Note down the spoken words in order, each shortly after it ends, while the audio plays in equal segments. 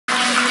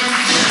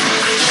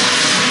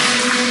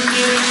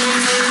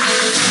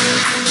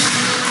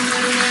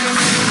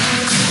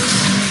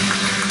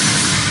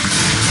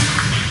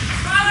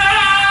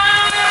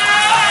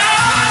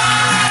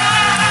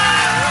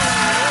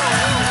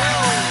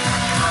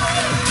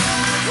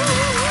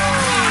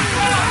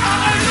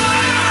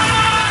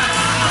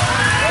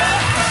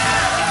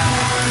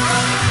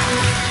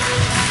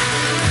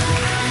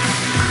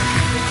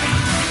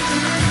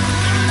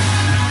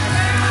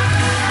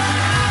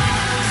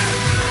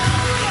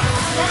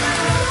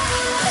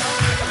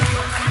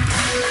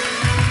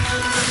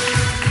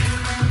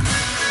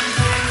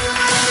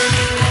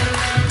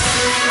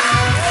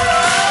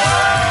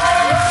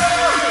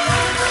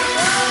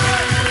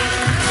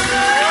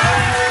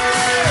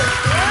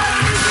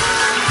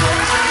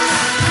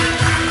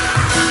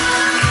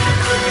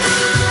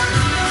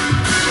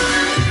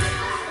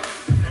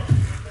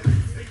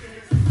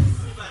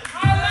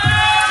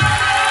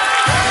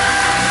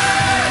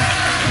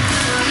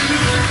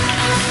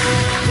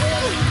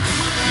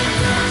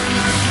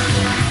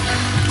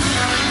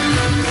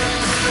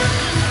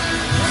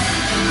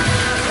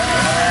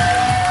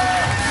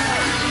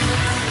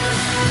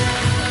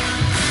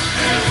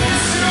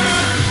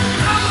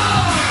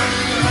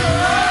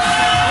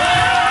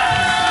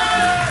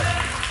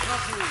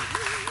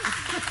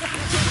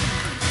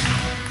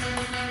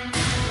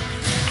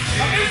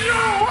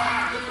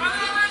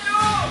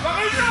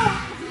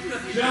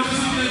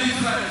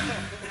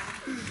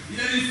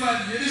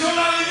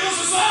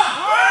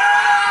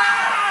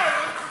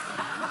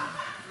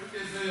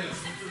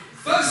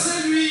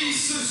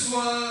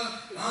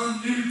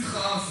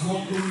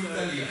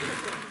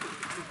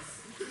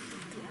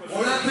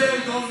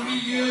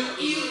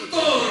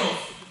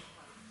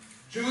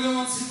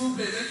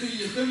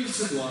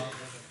se doit.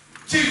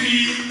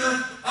 Kévin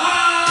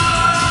Avanti.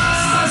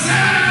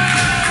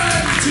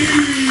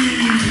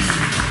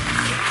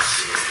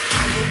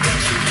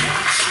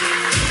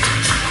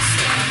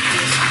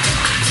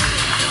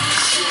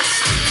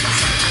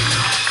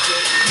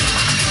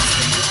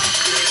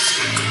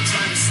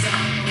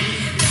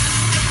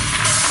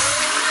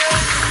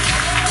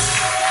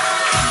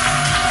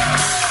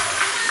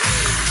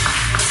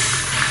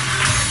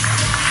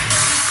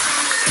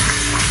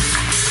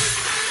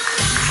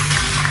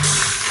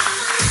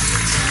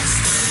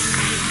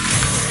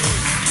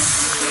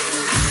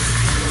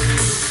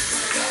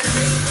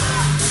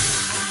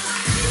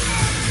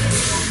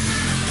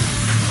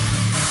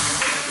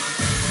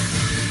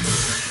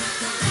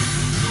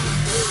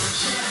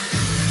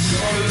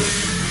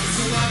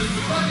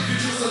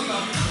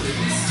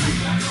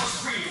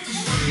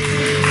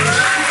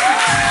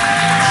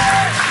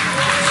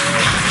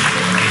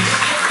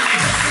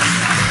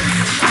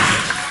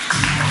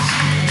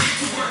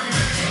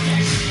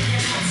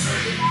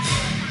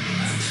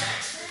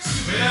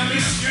 Mesdames,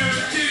 messieurs,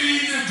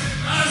 Kévin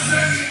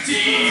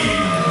Avanti.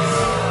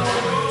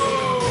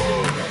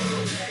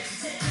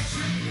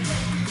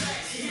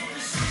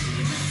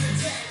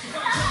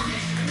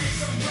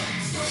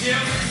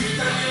 Pierre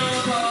italien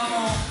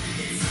apparemment.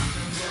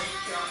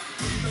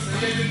 Ça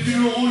y est, depuis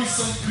l'euro, il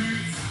sent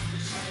plus.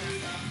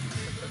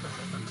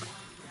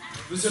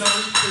 Monsieur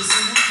l'arbitre,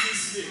 c'est vous qui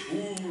décidez.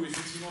 Ouh,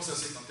 effectivement, ça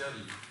c'est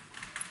interdit.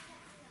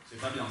 C'est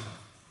pas bien ça.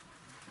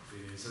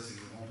 Et ça c'est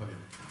vraiment pas bien.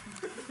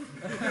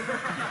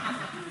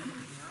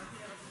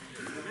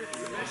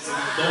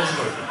 C'est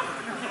dangereux.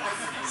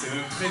 C'est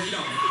même très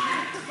vilain.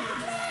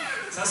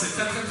 Ça c'est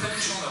très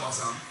méchant d'avoir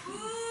ça.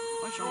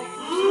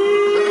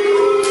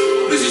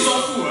 Mais ils s'en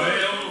foutent, ouais.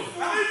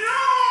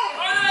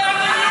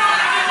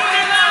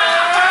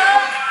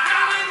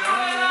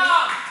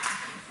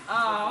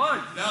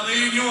 La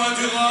réunion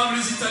indurable,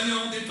 les Italiens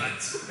ont des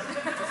pattes.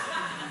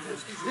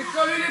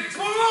 Décollez les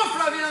poumons,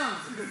 Flavien.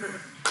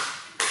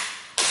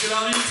 Monsieur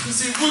l'arbitre,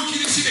 c'est vous qui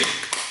décidez.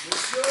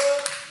 Monsieur,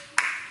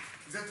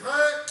 vous êtes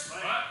prêts?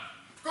 Ouais.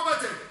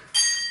 Combattez.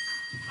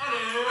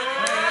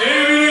 Et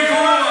les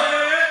combats.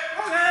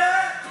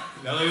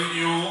 La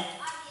réunion.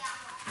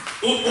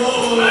 Oh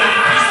oh,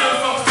 prise de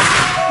force.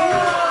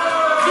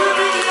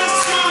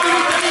 L'humiliation de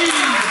l'Italie.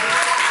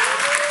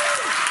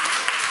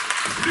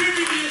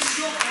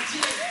 L'humiliation en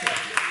direct.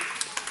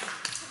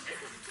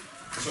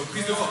 Sur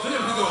prise de force,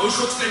 deuxième prise de force, au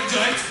shot step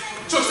direct.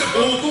 Shot step, oh,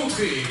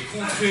 contré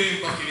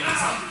par Kévin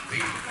Avanti.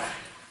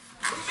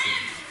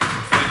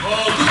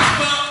 Oh,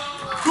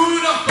 coup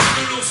d'arpin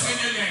de l'ours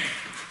réunionnais.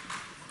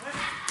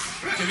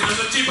 Kévin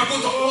Avanti est pas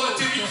content. Oh,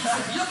 Kévin qui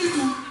fait rien du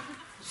tout.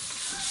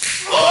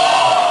 Oh,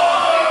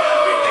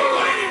 il a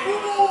décollé les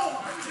poumons.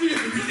 Il a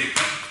lui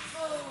décollé.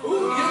 Oh,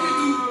 rien du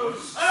tout.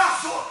 Alors,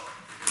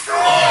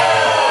 oh,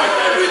 il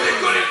a lui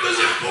décollé le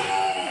deuxième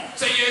poumon.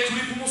 Ça y est, tous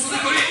les poumons sont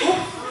décollés. Oh,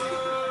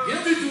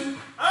 rien du tout.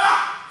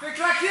 Alors, fais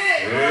claquer.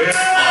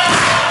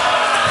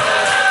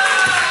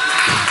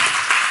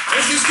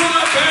 Et c'est ce qu'on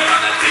appelle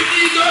un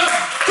athénie de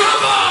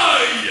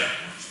cow-boy.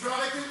 Je peux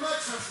arrêter le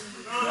match, hein,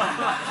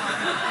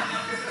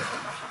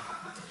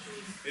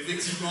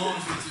 Effectivement.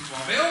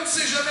 Mais on ne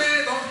sait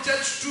jamais, dans le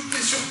catch, tout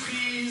est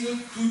surprise,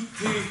 tout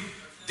est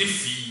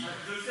défi.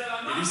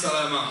 Et lui, ça a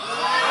la main.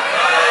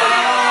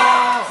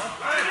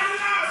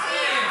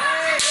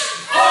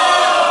 Oh,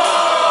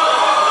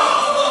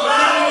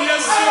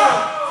 l'humiliation.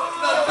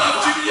 La part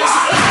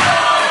d'humiliation.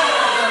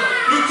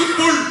 Le coup de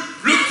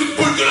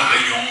boule de la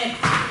réunion.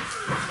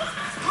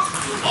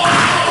 Oh,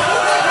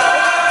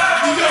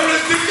 il vient le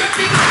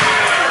décapiter.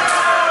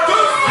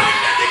 Enfin, il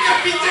l'a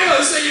décapité.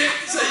 Ça y est.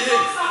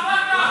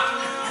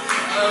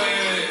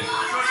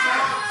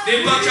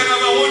 Et pas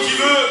Canavaro qui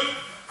veut.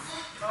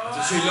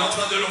 Attention, il est en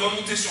train de le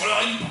remonter sur le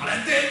ring par la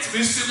tête.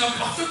 Mais c'est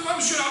n'importe quoi,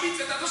 monsieur l'arbitre,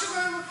 faites attention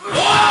quand même.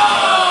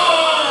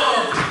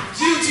 Oh,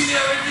 guillotiné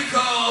avec les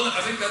cordes,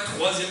 avec la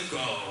troisième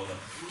corde.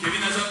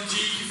 Kévin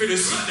Avanti qui fait le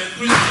signe d'être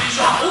plus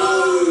intelligent.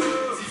 Oh,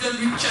 il vient de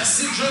lui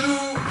casser le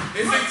genou.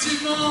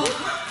 Effectivement,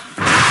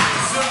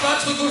 se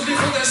battre contre les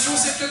fondations,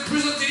 c'est peut-être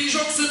plus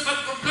intelligent que se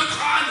battre contre le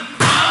crâne.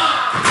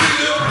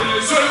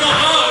 Seulement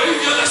un, il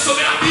vient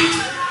d'assommer l'arbitre.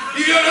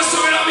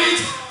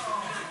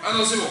 Ah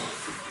non, c'est bon.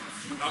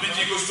 L'arbitre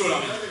est costaud,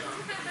 l'arbitre.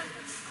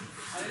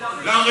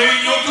 La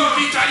réunion contre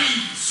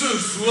l'Italie, ce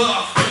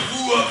soir, pour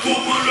vous, à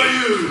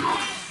Bougoin-Jallieu.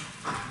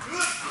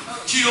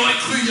 Qui l'aurait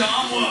cru il y a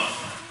un mois?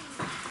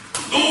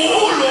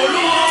 Oh là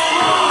là!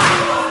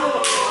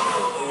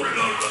 Oh là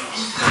là!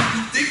 Il vient de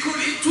lui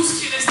décoller tout ce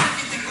qui restait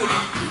qui est décollé.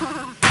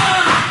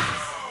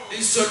 Un!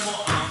 Et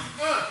seulement un.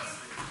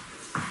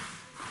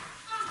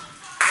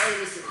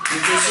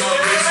 Attention,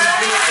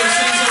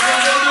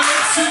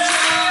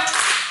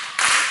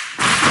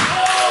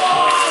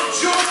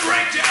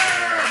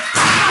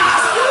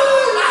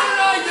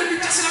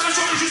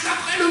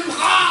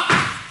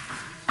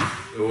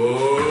 oh,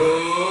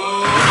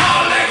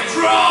 leg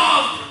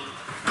drop.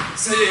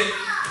 Ça y est,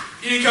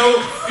 il est KO.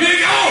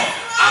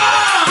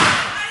 Ah,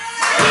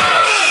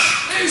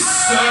 et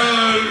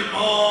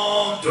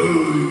seulement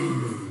deux.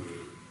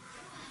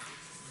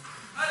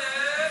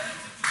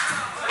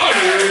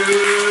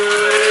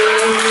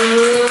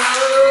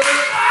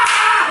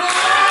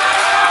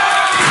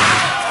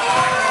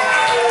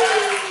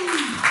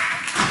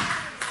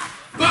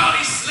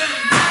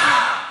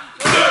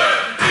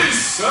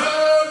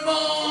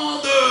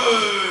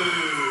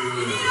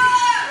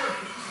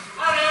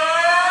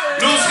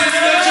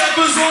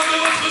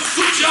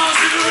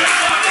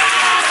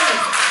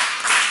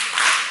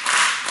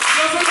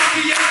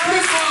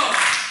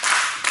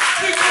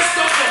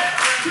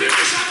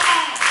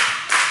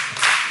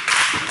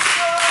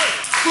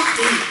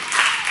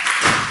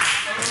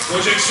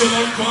 Projection dans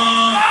le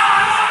coin.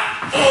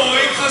 Oh,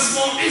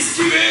 écrasement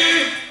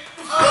esquivé.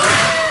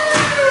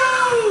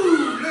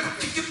 Le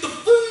kick of the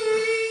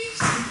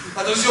face.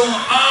 Attention, 1,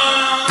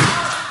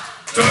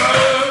 2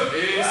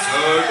 et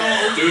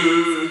seulement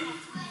 2.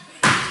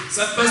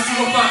 Ça ne passe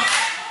toujours pas.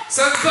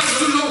 Ça ne passe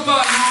toujours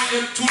pas. Non, il y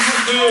a toujours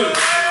 2.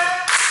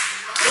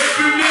 Le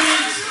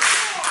public.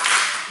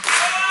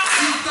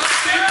 Il tape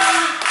des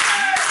mains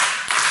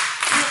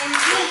pour le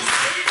groupe.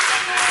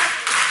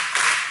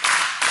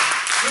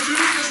 Le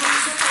public a joué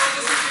son temps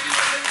de cette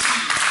Avanti.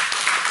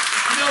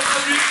 Il est en train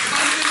de lui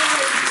écraser les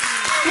jambes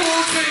pour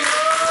entrer.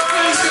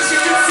 Est-ce que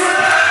c'est une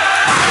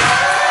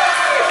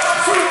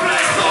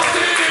souplesse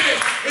portée?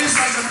 Et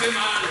ça fait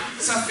mal.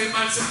 Ça fait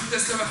mal, ça vous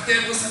teste la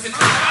vertèbre, ça fait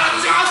très mal.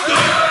 Attention, 2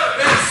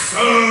 et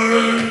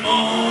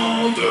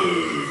seulement 2.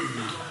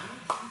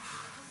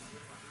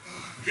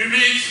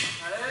 Public,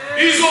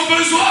 ils ont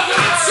besoin de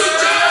notre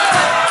soutien.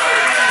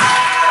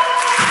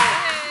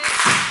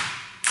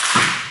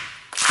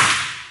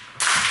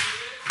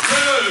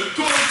 Le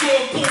coco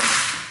punch.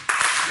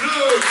 Le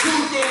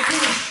coco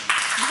punch.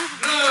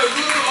 Le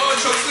coco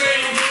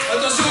choc-train.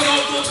 Attention, on a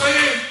rencontré.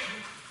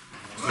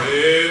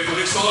 Et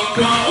projection dans le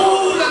coin. Oh,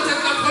 la tête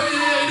de la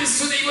première. Il est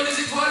sonné, il voit les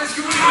étoiles. Est-ce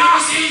que vous les voyez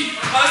aussi?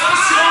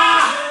 Attention.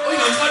 Oh, il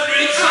est en train de lui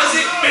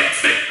écraser. Mais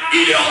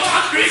il est en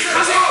train de lui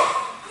écraser.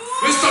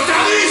 Mais c'est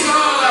interdit, ça.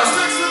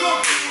 C'est bon.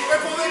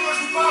 Répondez, moi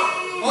je vous parle.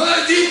 On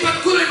a dit pas de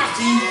coup, on est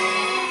parti.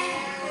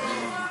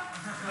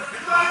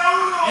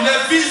 Il a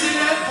visé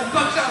l'aile pour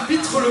pas que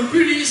l'arbitre le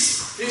punisse.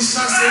 Et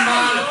ça, c'est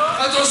mal.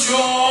 Attention.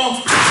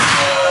 Oh,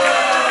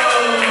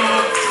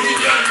 il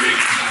vient de lui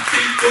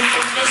claquer le dos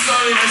contre le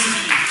sol. Et là, c'est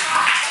fini.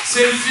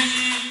 C'est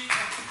fini.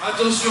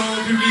 Attention,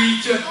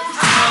 public. 1,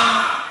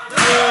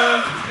 2,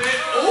 et...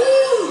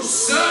 Oh,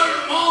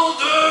 seulement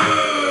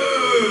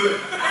 2.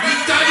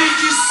 L'Italie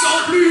qui se sent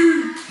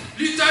plus.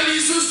 L'Italie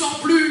se sent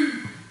plus.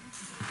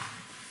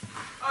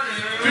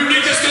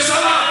 Public, est-ce que ça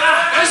va?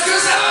 Est-ce que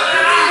ça va,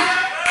 public?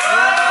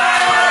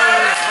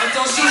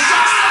 Attention,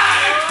 chaque.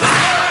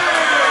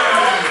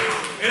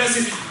 Et là,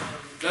 c'est fini.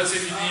 Là, c'est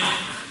fini.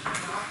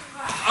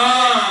 1,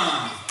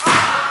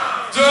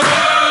 2,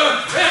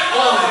 et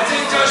oh,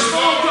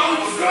 dégagement encore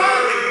une fois.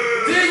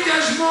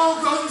 Dégagement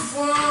encore une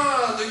fois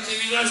de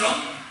Kévin.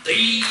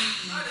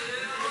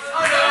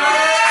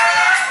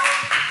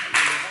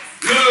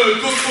 Le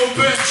coco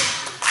punch.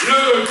 Le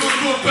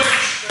coco punch.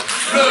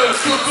 Le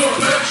coco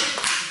punch.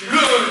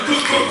 Le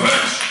coco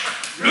punch.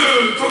 Le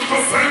coco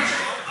punch.